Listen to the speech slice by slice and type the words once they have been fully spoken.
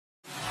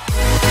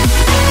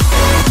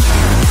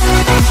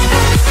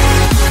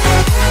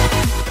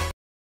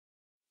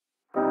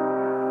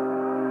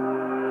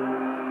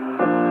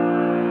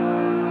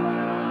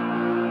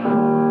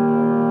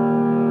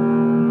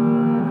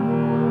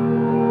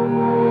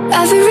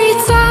Every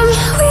time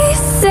we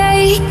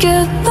say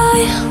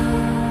goodbye,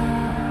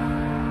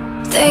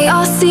 they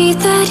all see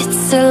that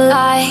it's a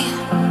lie.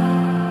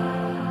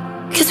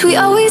 'Cause we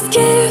always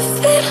give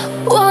it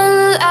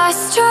one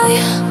last try.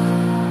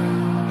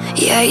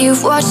 Yeah,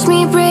 you've watched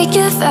me break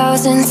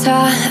 1,000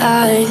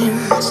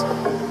 times.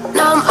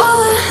 Now I'm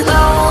all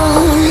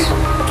alone,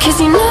 'cause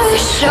you never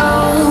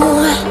show.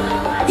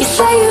 You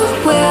say you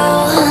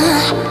will,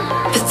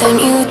 but then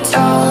you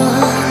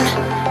don't.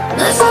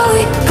 That's how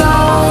it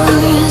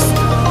goes,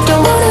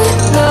 don't wanna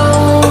know.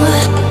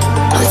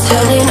 I'm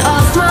turning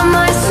off my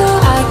mind so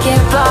I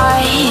get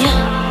by.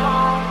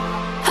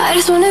 I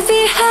just wanna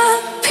be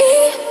happy,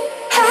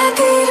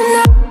 happy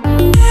tonight.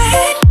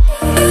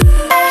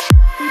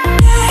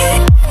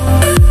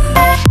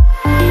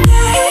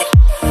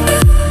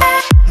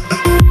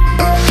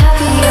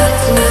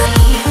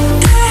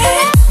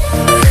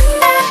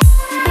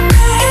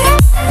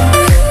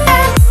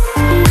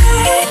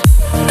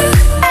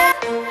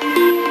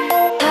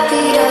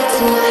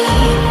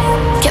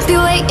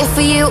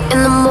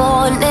 In the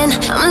morning,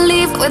 I'ma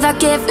leave without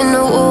giving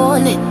a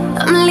warning.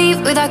 I'ma leave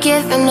without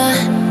giving a.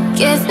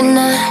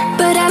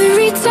 But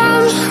every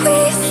time we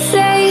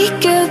say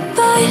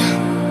goodbye,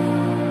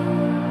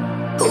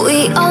 we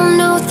all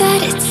know that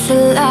it's a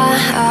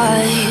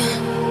lie.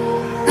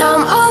 Now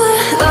I'm all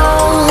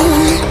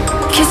alone,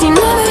 'cause you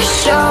never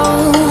show.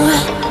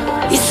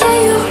 You say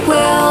you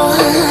will,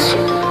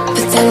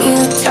 but then you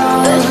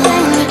don't.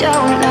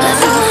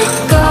 That's how it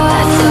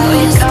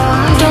goes,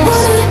 don't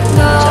wanna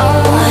know.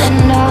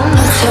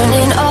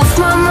 Turning off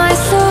my mind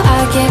so I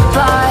get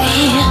by.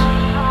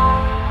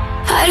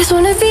 I just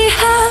wanna be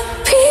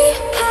happy,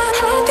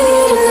 happy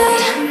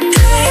tonight.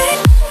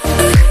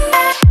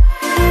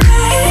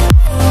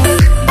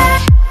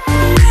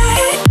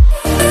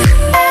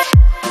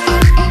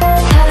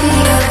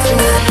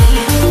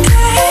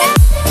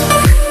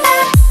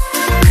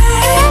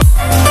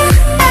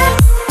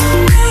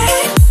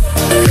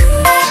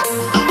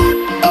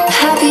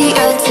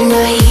 Happier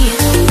tonight.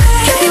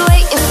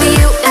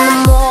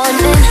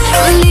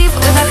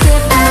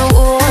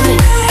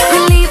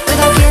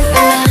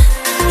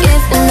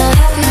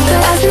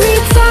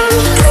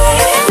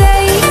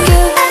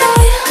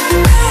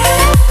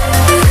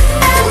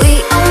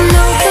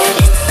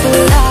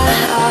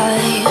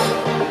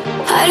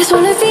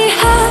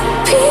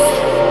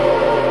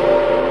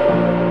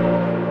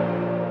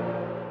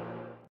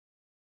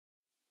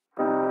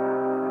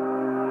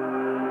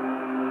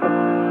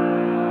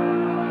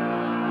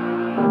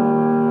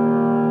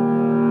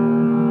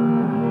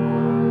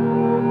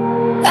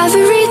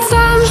 Every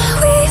time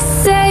we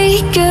say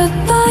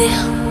goodbye,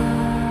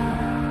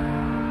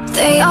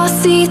 they all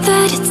see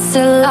that it's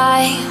a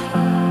lie.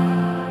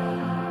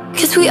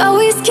 'Cause we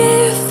always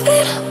give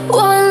it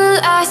one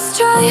last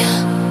try.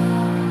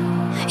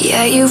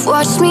 Yeah, you've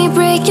watched me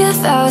break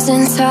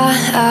 1,000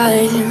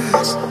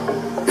 times.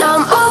 Now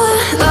I'm all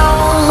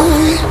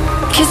alone,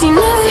 'cause you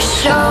never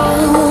show.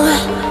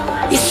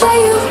 You say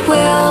you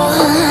will,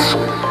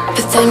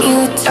 but then you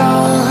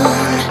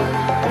don't.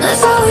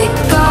 That's how it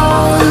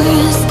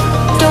goes,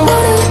 don't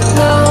wanna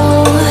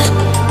know.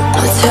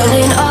 I'm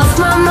turning off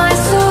my mind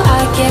so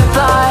I get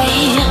by.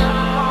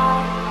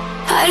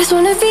 I just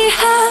wanna be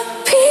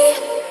happy,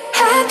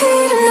 happy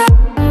tonight.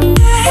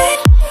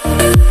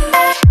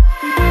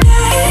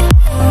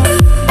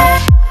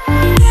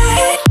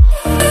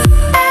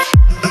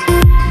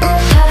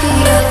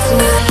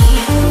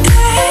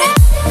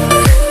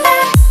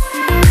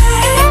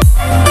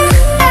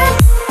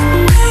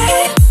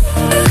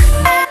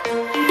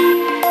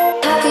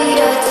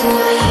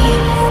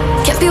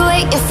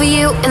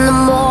 In the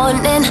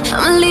morning,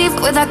 I'ma leave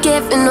without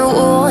giving a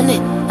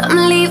warning.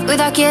 I'ma leave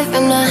without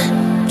giving a.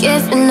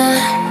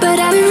 But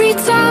every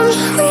time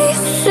we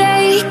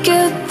say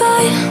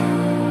goodbye,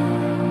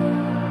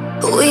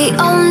 we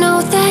all know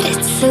that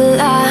it's a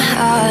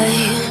lie.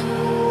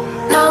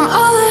 Now I'm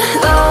all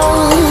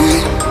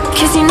alone,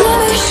 'cause you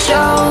never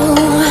show.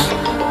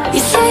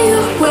 You say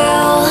you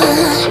will,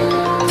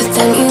 but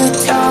then you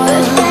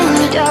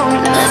don't.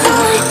 That's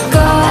how it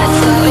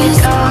goes,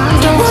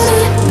 don't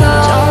wanna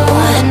know.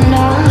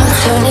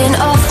 Turning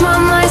off my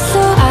mind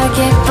so I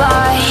get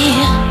by.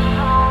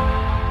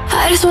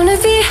 I just wanna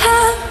be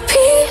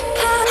happy,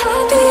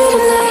 happy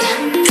tonight.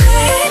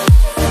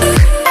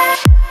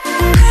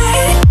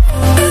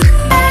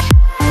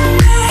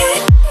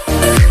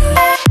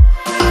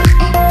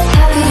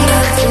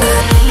 Happier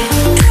tonight.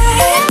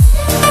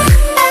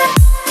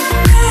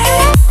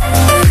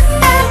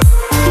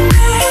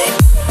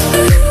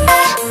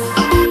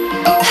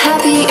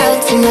 Happier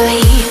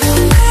tonight.